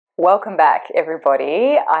Welcome back,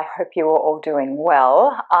 everybody. I hope you are all doing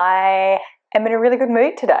well. I am in a really good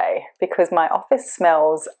mood today because my office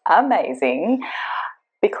smells amazing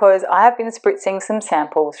because I have been spritzing some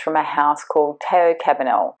samples from a house called Teo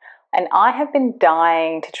Cabanel. And I have been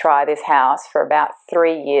dying to try this house for about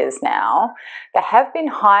 3 years now. They have been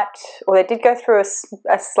hyped, or they did go through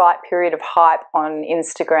a slight period of hype on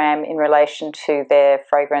Instagram in relation to their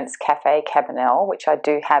fragrance Cafe Cabanel, which I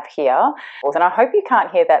do have here. And I hope you can't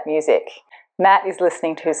hear that music. Matt is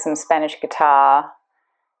listening to some Spanish guitar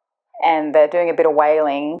and they're doing a bit of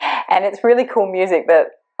wailing. And it's really cool music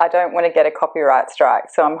that I don't want to get a copyright strike,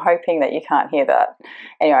 so I'm hoping that you can't hear that.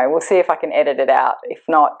 Anyway, we'll see if I can edit it out. If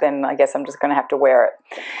not, then I guess I'm just going to have to wear it.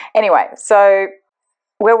 Anyway, so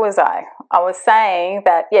where was I? I was saying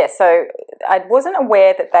that, yeah, so I wasn't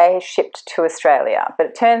aware that they shipped to Australia, but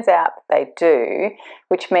it turns out that they do,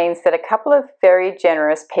 which means that a couple of very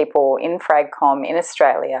generous people in Fragcom in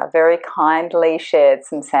Australia very kindly shared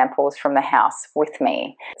some samples from the house with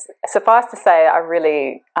me. Suffice to say,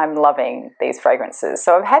 I'm loving these fragrances.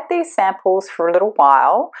 So I've had these samples for a little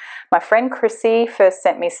while. My friend Chrissy first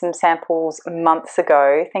sent me some samples months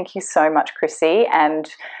ago. Thank you so much, Chrissy. And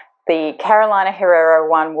the Carolina Herrera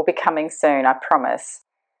one will be coming soon, I promise.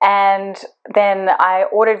 And then I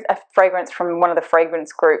ordered a fragrance from one of the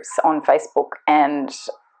fragrance groups on Facebook, and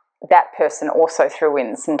that person also threw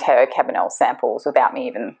in some Teo Cabanel samples without me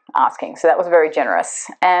even asking. So that was very generous.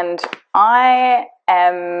 And I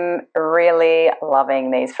am really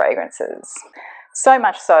loving these fragrances. So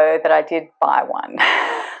much so that I did buy one,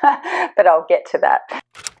 but I'll get to that.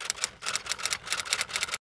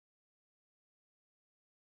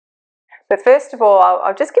 But first of all,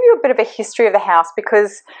 I'll just give you a bit of a history of the house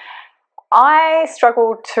because I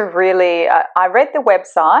struggled to really, I read the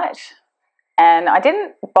website and I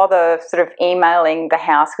didn't bother sort of emailing the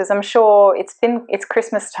house because I'm sure it's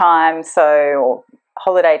Christmas time, or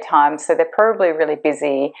holiday time, so they're probably really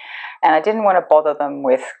busy, and I didn't want to bother them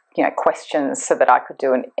with, questions so that I could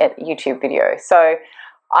do a YouTube video. So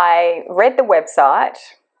I read the website,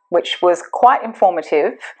 which was quite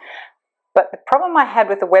informative. But the problem I had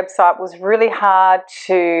with the website was really hard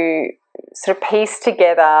to sort of piece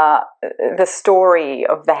together the story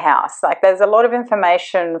of the house. Like, there's a lot of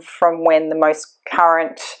information from when the most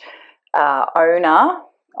current owner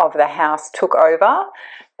of the house took over,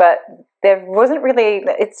 but there wasn't really,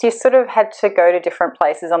 you sort of had to go to different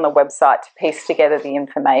places on the website to piece together the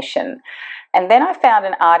information. And then I found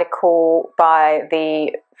an article by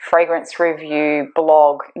the fragrance review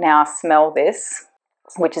blog, Now Smell This,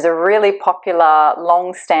 which is a really popular,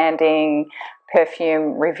 long-standing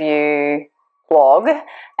perfume review blog.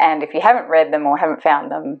 And if you haven't read them or haven't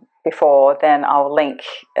found them before, then I'll link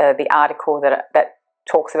the article that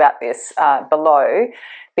talks about this below,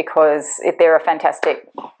 because they're a fantastic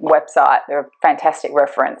website, they're a fantastic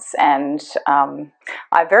reference, and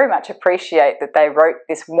I very much appreciate that they wrote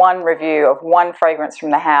this one review of one fragrance from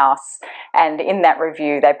the house, and in that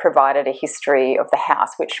review they provided a history of the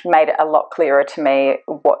house, which made it a lot clearer to me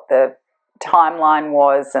what the timeline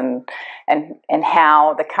was and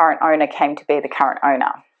how the current owner came to be the current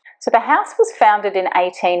owner. So the house was founded in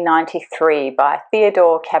 1893 by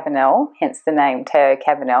Theodore Cabanel, hence the name Teo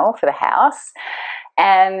Cabanel for the house.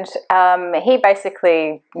 And he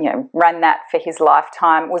basically, ran that for his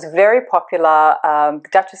lifetime. It was very popular. The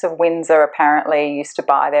Duchess of Windsor apparently used to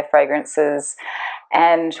buy their fragrances.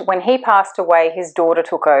 And when he passed away, his daughter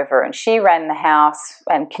took over and she ran the house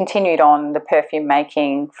and continued on the perfume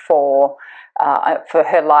making for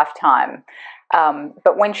her lifetime.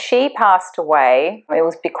 But when she passed away, it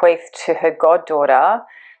was bequeathed to her goddaughter,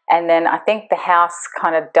 and then I think the house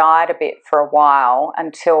kind of died a bit for a while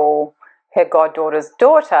until her goddaughter's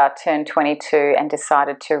daughter turned 22 and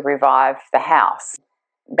decided to revive the house.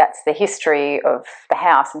 That's the history of the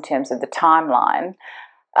house in terms of the timeline.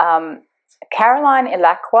 Caroline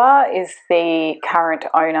Ilacqua is the current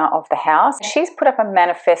owner of the house. She's put up a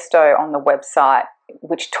manifesto on the website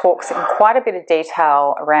which talks in quite a bit of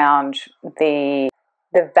detail around the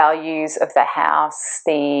values of the house,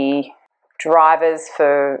 the drivers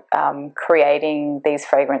for creating these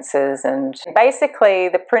fragrances, and basically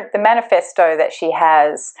the manifesto that she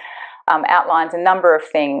has outlines a number of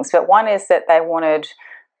things, but one is that they wanted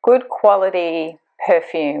good quality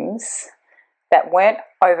perfumes that weren't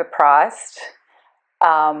overpriced,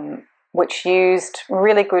 which used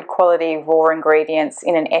really good quality raw ingredients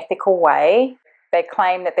in an ethical way. They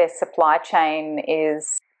claim that their supply chain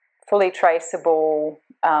is fully traceable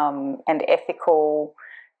and ethical.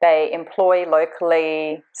 They employ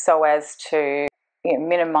locally so as to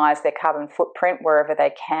minimize their carbon footprint wherever they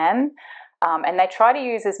can. And they try to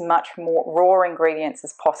use as much more raw ingredients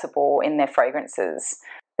as possible in their fragrances.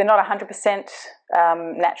 They're not 100%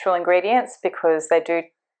 natural ingredients because they do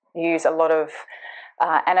use a lot of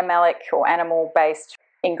animalic or animal-based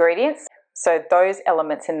ingredients. So those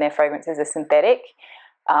elements in their fragrances are synthetic.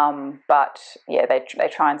 But yeah, they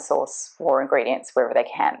try and source raw ingredients wherever they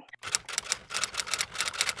can.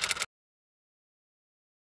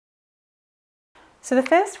 So the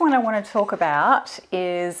first one I want to talk about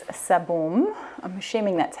is Boum. I'm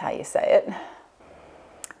assuming that's how you say it.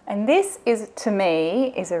 And this is, to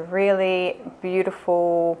me, is a really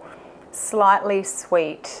beautiful, slightly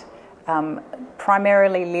sweet,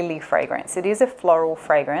 primarily lily fragrance. It is a floral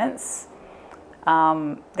fragrance.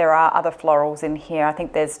 There are other florals in here. I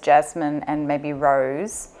think there's jasmine and maybe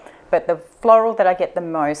rose. But the floral that I get the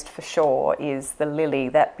most for sure is the lily,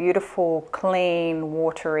 that beautiful, clean,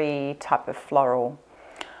 watery type of floral.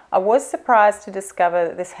 I was surprised to discover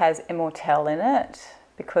that this has immortelle in it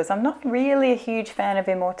because I'm not really a huge fan of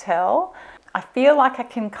immortelle. I feel like I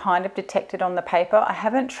can kind of detect it on the paper. I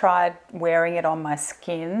haven't tried wearing it on my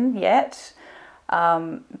skin yet,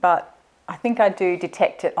 but I think I do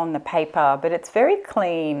detect it on the paper, but it's very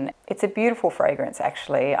clean. It's a beautiful fragrance,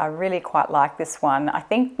 actually. I really quite like this one. I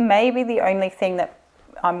think maybe the only thing that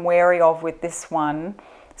I'm wary of with this one,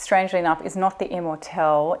 strangely enough, is not the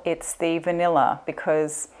immortelle, it's the vanilla,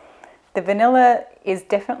 because the vanilla is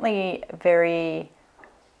definitely very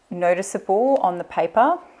noticeable on the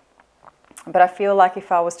paper, but I feel like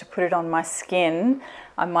if I was to put it on my skin,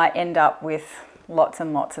 I might end up with lots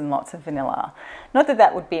and lots and lots of vanilla. Not that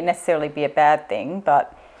that would necessarily be a bad thing,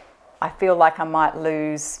 but I feel like I might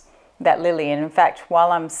lose that lily. And in fact,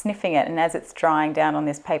 while I'm sniffing it and as it's drying down on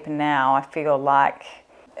this paper now, I feel like,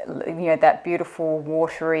 you know, that beautiful,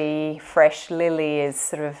 watery, fresh lily is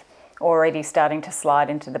sort of already starting to slide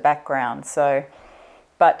into the background. So,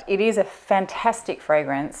 but it is a fantastic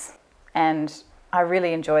fragrance and I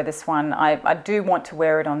really enjoy this one. I do want to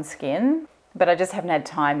wear it on skin, but I just haven't had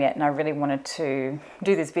time yet and I really wanted to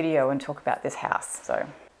do this video and talk about this house. So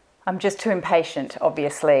I'm just too impatient,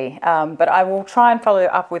 obviously, but I will try and follow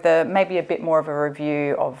up with maybe a bit more of a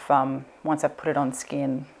review of once I've put it on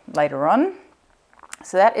skin later on.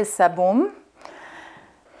 So that is Boum.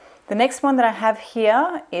 The next one that I have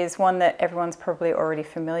here is one that everyone's probably already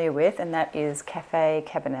familiar with, and that is Cafe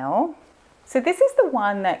Cabanel. So this is the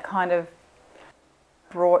one that kind of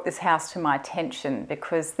brought this house to my attention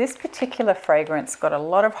because this particular fragrance got a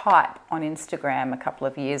lot of hype on Instagram a couple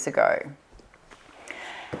of years ago.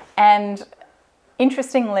 And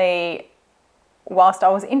interestingly, whilst I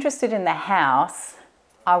was interested in the house,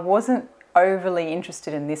 I wasn't overly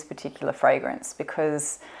interested in this particular fragrance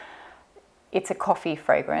because it's a coffee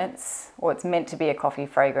fragrance, or it's meant to be a coffee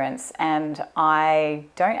fragrance, and I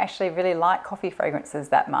don't actually really like coffee fragrances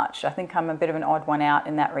that much. I think I'm a bit of an odd one out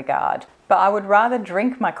in that regard. But I would rather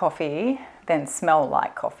drink my coffee than smell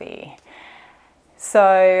like coffee.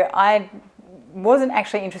 So I wasn't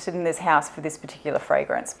actually interested in this house for this particular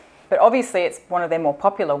fragrance. But obviously it's one of their more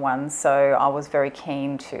popular ones, so I was very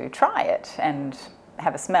keen to try it and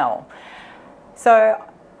have a smell. So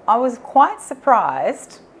I was quite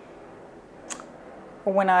surprised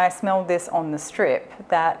when I smelled this on the strip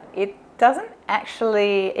that it doesn't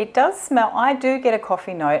actually, it does smell, I do get a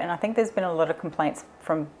coffee note, and I think there's been a lot of complaints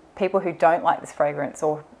from people who don't like this fragrance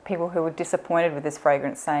or people who were disappointed with this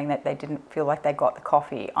fragrance saying that they didn't feel like they got the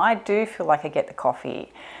coffee. I do feel like I get the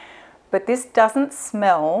coffee, but this doesn't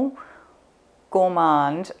smell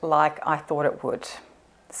gourmand like I thought it would.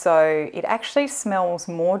 So it actually smells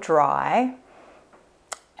more dry,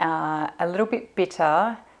 a little bit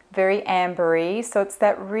bitter, very ambery. So it's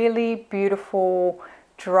that really beautiful,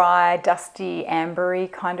 dry, dusty,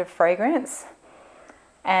 ambery kind of fragrance.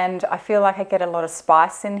 And I feel like I get a lot of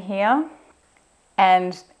spice in here.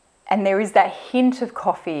 And there is that hint of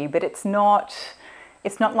coffee, but it's not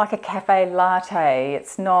like a cafe latte.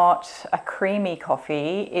 It's not a creamy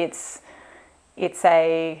coffee. It's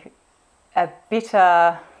a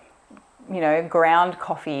bitter, you know, ground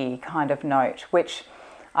coffee kind of note, which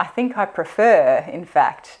I think I prefer, in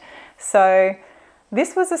fact. So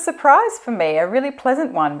this was a surprise for me, a really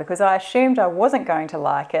pleasant one, because I assumed I wasn't going to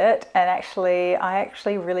like it, and I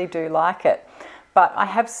actually really do like it. But I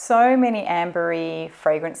have so many ambery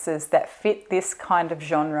fragrances that fit this kind of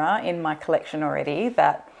genre in my collection already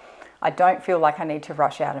that I don't feel like I need to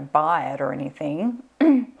rush out and buy it or anything.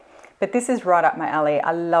 But this is right up my alley.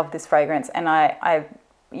 I love this fragrance, and I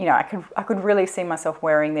could really see myself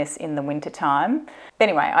wearing this in the winter time. But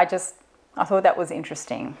anyway, I thought that was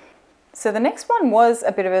interesting. So the next one was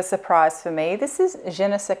a bit of a surprise for me. This is Je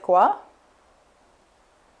Ne Sais Quoi.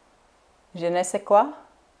 Je Ne Sais Quoi.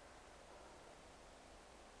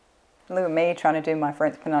 Look at me trying to do my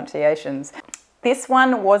French pronunciations. This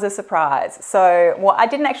one was a surprise. So, well, I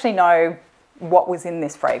didn't actually know what was in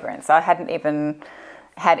this fragrance. I hadn't even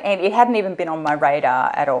it hadn't even been on my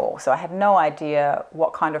radar at all. So I had no idea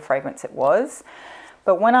what kind of fragrance it was.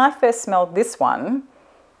 But when I first smelled this one,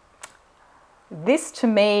 this to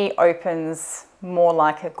me opens more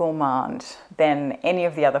like a gourmand than any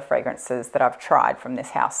of the other fragrances that I've tried from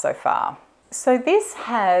this house so far. So this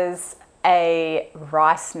has a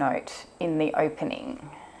rice note in the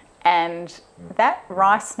opening, and that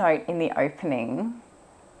rice note in the opening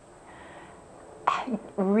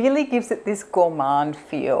really gives it this gourmand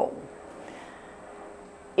feel.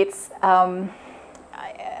 It's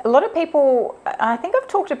a lot of people, I think I've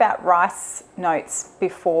talked about rice notes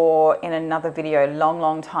before in another video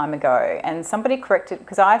long time ago, and somebody corrected,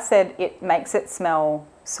 because I said it makes it smell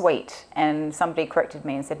sweet, and somebody corrected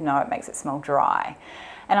me and said no, it makes it smell dry.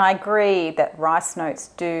 And I agree that rice notes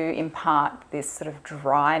do impart this sort of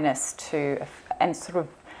dryness to, and sort of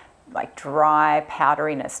like dry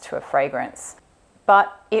powderiness to a fragrance.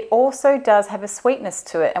 But it also does have a sweetness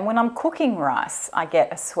to it. And when I'm cooking rice, I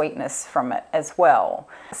get a sweetness from it as well.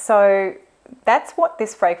 So that's what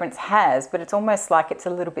this fragrance has, but it's almost like it's a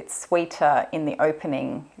little bit sweeter in the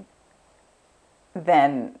opening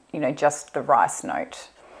than, you know, just the rice note.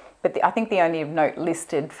 But I think the only note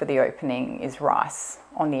listed for the opening is rice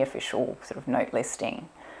on the official sort of note listing.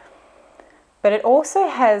 But it also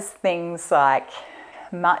has things like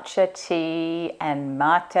matcha tea and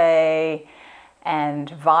mate and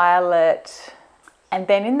violet. And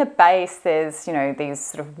then in the base there's, you know, these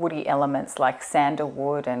sort of woody elements like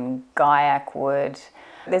sandalwood and guaiac wood.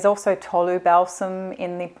 There's also tolu balsam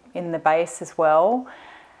in the base as well.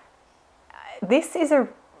 This is a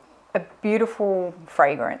beautiful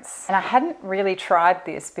fragrance, and I hadn't really tried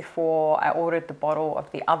this before I ordered the bottle of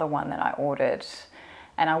the other one that I ordered,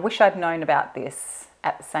 and I wish I'd known about this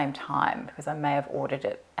at the same time, because I may have ordered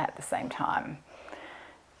it at the same time.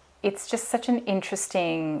 It's just such an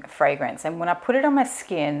interesting fragrance, and when I put it on my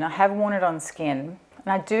skin, I have worn it on skin,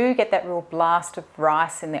 and I do get that real blast of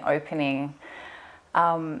rice in the opening,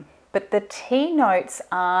 but the tea notes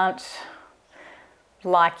aren't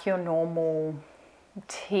like your normal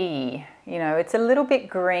tea. You know, it's a little bit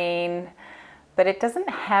green, but it doesn't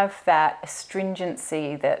have that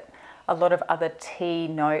astringency that a lot of other tea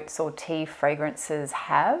notes or tea fragrances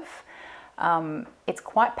have. It's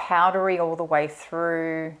quite powdery all the way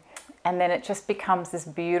through, and then it just becomes this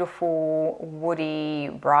beautiful woody,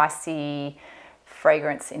 ricey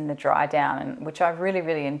fragrance in the dry down, which I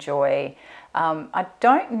really enjoy. I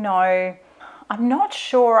don't know, I'm not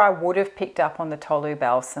sure I would have picked up on the tolu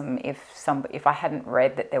balsam if I hadn't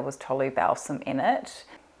read that there was tolu balsam in it.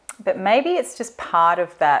 But maybe it's just part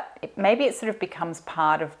of that, maybe it sort of becomes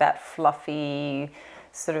part of that fluffy,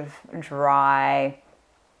 sort of dry,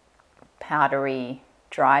 powdery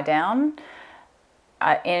dry down.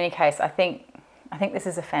 In any case, I think this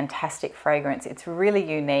is a fantastic fragrance. It's really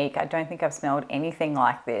unique. I don't think I've smelled anything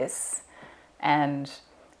like this, and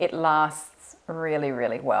it lasts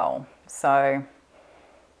really well. So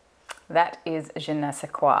that is Je Ne Sais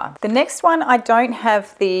Quoi. The next one I don't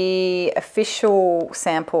have the official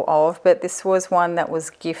sample of, but this was one that was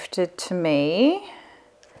gifted to me.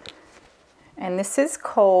 And this is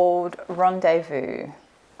called Rendez Vous.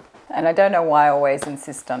 And I don't know why I always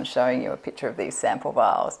insist on showing you a picture of these sample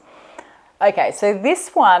vials. Okay, so this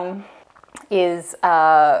one is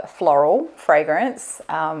a floral fragrance.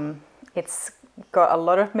 It's got a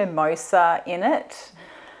lot of mimosa in it.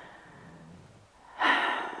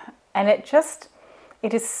 And it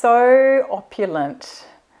is so opulent,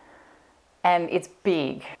 and it's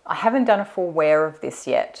big. I haven't done a full wear of this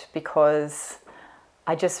yet because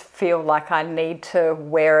I just feel like I need to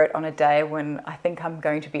wear it on a day when I think I'm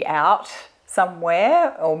going to be out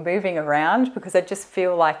somewhere or moving around, because I just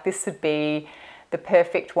feel like this would be the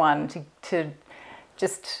perfect one to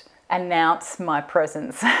just announce my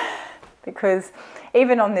presence. Because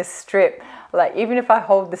even on this strip, like even if I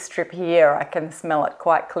hold the strip here, I can smell it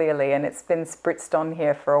quite clearly, and it's been spritzed on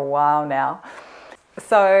here for a while now.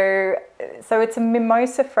 So it's a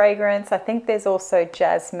mimosa fragrance. I think there's also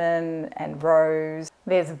jasmine and rose.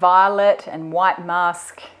 There's violet and white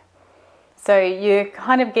musk. So you're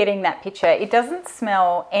kind of getting that picture. It doesn't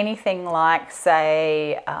smell anything like,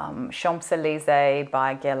 say, Champs-Élysées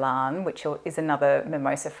by Guerlain, which is another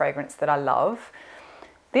mimosa fragrance that I love.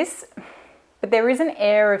 But there is an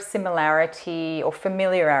air of similarity, or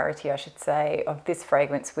familiarity, I should say, of this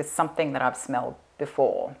fragrance with something that I've smelled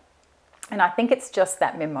before. And I think it's just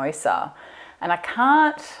that mimosa. And I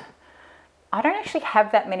don't actually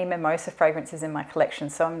have that many mimosa fragrances in my collection,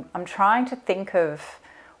 so I'm trying to think of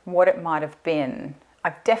what it might have been.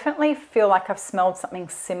 I definitely feel like I've smelled something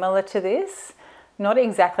similar to this, not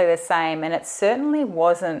exactly the same, and it certainly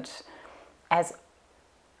wasn't as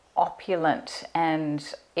opulent,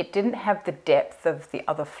 and it didn't have the depth of the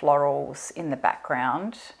other florals in the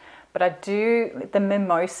background. But the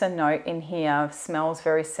mimosa note in here smells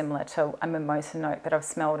very similar to a mimosa note that I've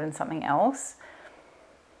smelled in something else.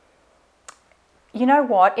 You know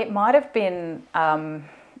what? It might have been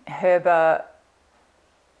Herba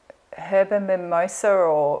Mimosa,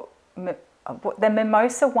 or the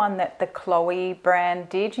mimosa one that the Chloe brand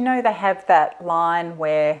did. You know, they have that line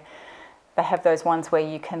where they have those ones where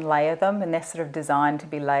you can layer them and they're sort of designed to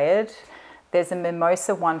be layered. There's a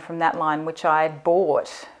mimosa one from that line which I had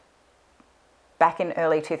bought back in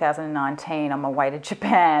early 2019 on my way to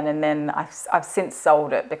Japan, and then I've since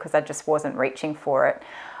sold it because I just wasn't reaching for it.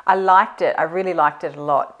 I liked it, I really liked it a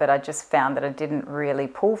lot, but I just found that I didn't really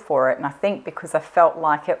pull for it, and I think because I felt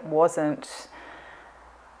like it wasn't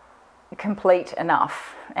complete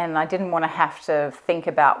enough and I didn't want to have to think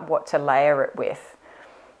about what to layer it with.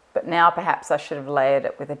 But now perhaps I should have layered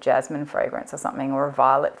it with a jasmine fragrance or something, or a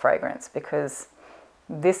violet fragrance, because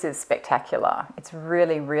this is spectacular. It's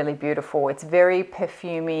really, really beautiful. It's very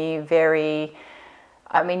perfumey, very,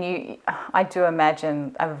 I mean, I do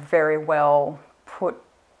imagine a very well put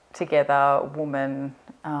together woman,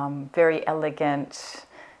 very elegant,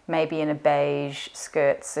 maybe in a beige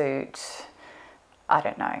skirt suit. I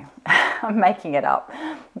don't know. I'm making it up,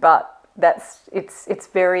 but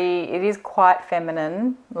it is quite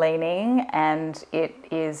feminine leaning, and it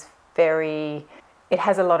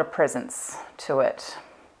has a lot of presence to it,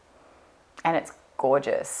 and it's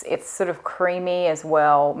gorgeous. It's sort of creamy as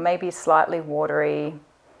well, maybe slightly watery,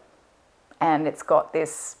 and it's got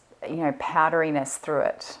this, you know, powderiness through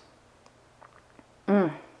it.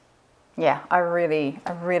 Yeah, I really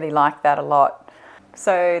like that a lot.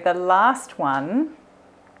 So the last one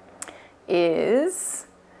is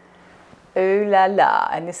Ooh La La,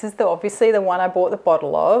 and this is obviously the one I bought the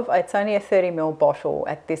bottle of. It's only a 30 ml bottle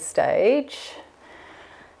at this stage.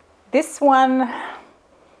 This one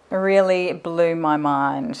really blew my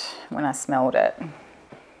mind when I smelled it.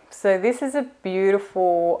 So this is a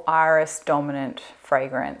beautiful iris dominant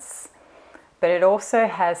fragrance, but it also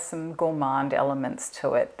has some gourmand elements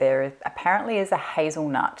to it. There apparently is a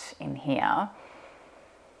hazelnut in here.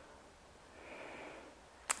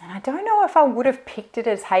 And I don't know if I would have picked it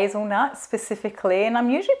as hazelnut specifically, and I'm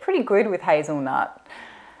usually pretty good with hazelnut.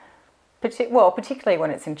 Particularly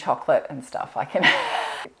when it's in chocolate and stuff.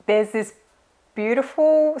 There's this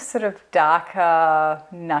beautiful sort of darker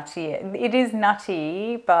nutty. It is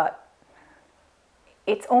nutty, but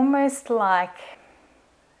it's almost like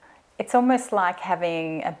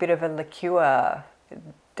having a bit of a liqueur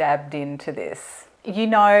dabbed into this. You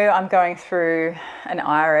know, I'm going through an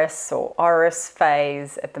iris or orris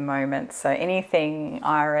phase at the moment, so anything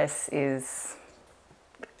iris is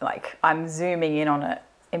like I'm zooming in on it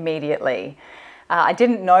immediately. I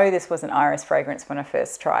didn't know this was an iris fragrance when I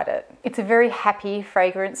first tried it. It's a very happy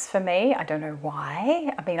fragrance for me. I don't know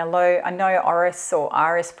why. I mean, I know orris or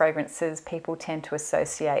iris fragrances, people tend to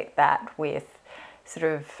associate that with sort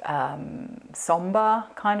of somber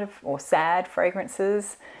kind of, or sad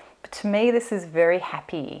fragrances. But to me, this is very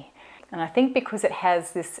happy. And I think because it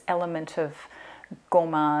has this element of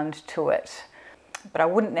gourmand to it, but I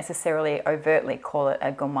wouldn't necessarily overtly call it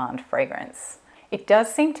a gourmand fragrance. It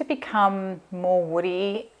does seem to become more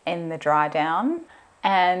woody in the dry down,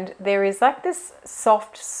 and there is like this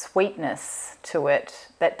soft sweetness to it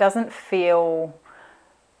that doesn't feel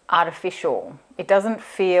artificial. It doesn't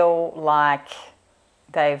feel like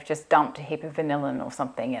they've just dumped a heap of vanillin or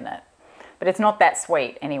something in it. But it's not that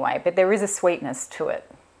sweet anyway, but there is a sweetness to it.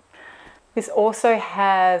 This also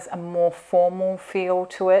has a more formal feel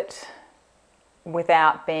to it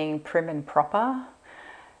without being prim and proper,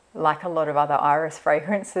 like a lot of other iris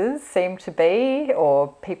fragrances seem to be,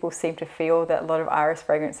 or people seem to feel that a lot of iris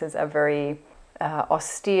fragrances are very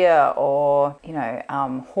austere or, you know,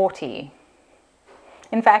 haughty.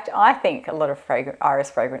 In fact, I think a lot of iris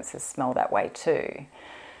fragrances smell that way too.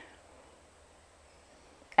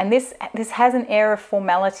 And this has an air of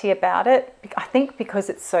formality about it. I think because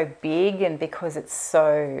it's so big and because it's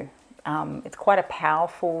so, it's quite a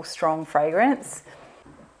powerful, strong fragrance.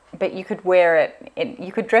 But you could wear it,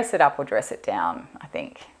 you could dress it up or dress it down, I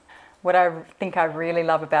think. What I think I really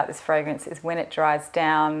love about this fragrance is when it dries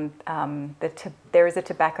down, there is a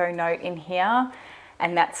tobacco note in here,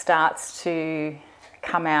 and that starts to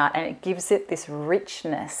come out, and it gives it this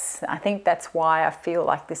richness. I think that's why I feel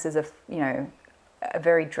like this is a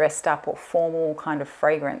very dressed up or formal kind of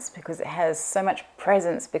fragrance, because it has so much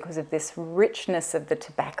presence because of this richness of the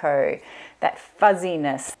tobacco, that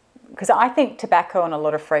fuzziness. Because I think tobacco and a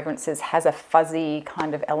lot of fragrances has a fuzzy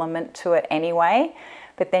kind of element to it anyway.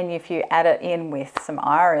 But then if you add it in with some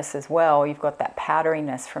iris as well, you've got that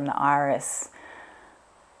powderiness from the iris.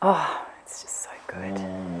 Oh, it's just so good.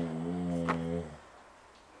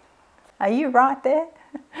 Are you right there?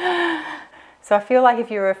 So I feel like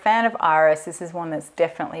if you're a fan of iris, this is one that's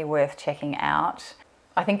definitely worth checking out.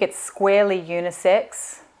 I think it's squarely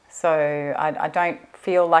unisex, so I don't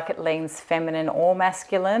feel like it leans feminine or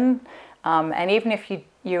masculine. And even if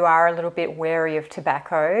you are a little bit wary of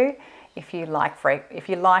tobacco, if you like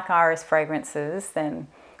iris fragrances, then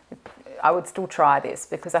I would still try this,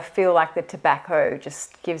 because I feel like the tobacco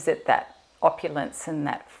just gives it that opulence and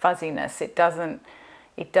that fuzziness. It doesn't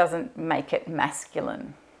make it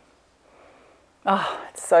masculine. Oh,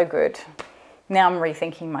 it's so good. Now I'm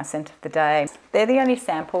rethinking my scent of the day. They're the only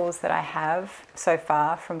samples that I have so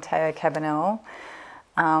far from Teo Cabanel.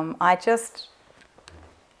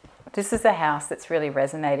 This is a house that's really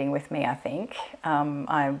resonating with me, I think.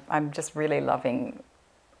 I'm just really loving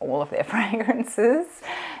all of their fragrances,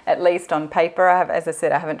 at least on paper. As I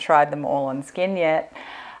said, I haven't tried them all on skin yet.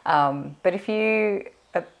 But if you,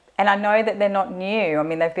 and I know that they're not new. I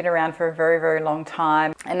mean, they've been around for a very, very long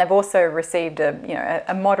time, and they've also received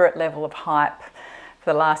a moderate level of hype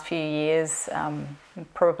for the last few years,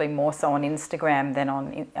 probably more so on Instagram than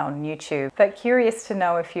on YouTube. But curious to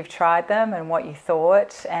know if you've tried them and what you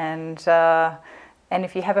thought, and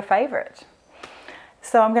if you have a favourite.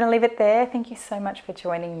 So I'm going to leave it there. Thank you so much for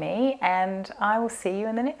joining me, and I will see you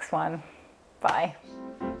in the next one. Bye.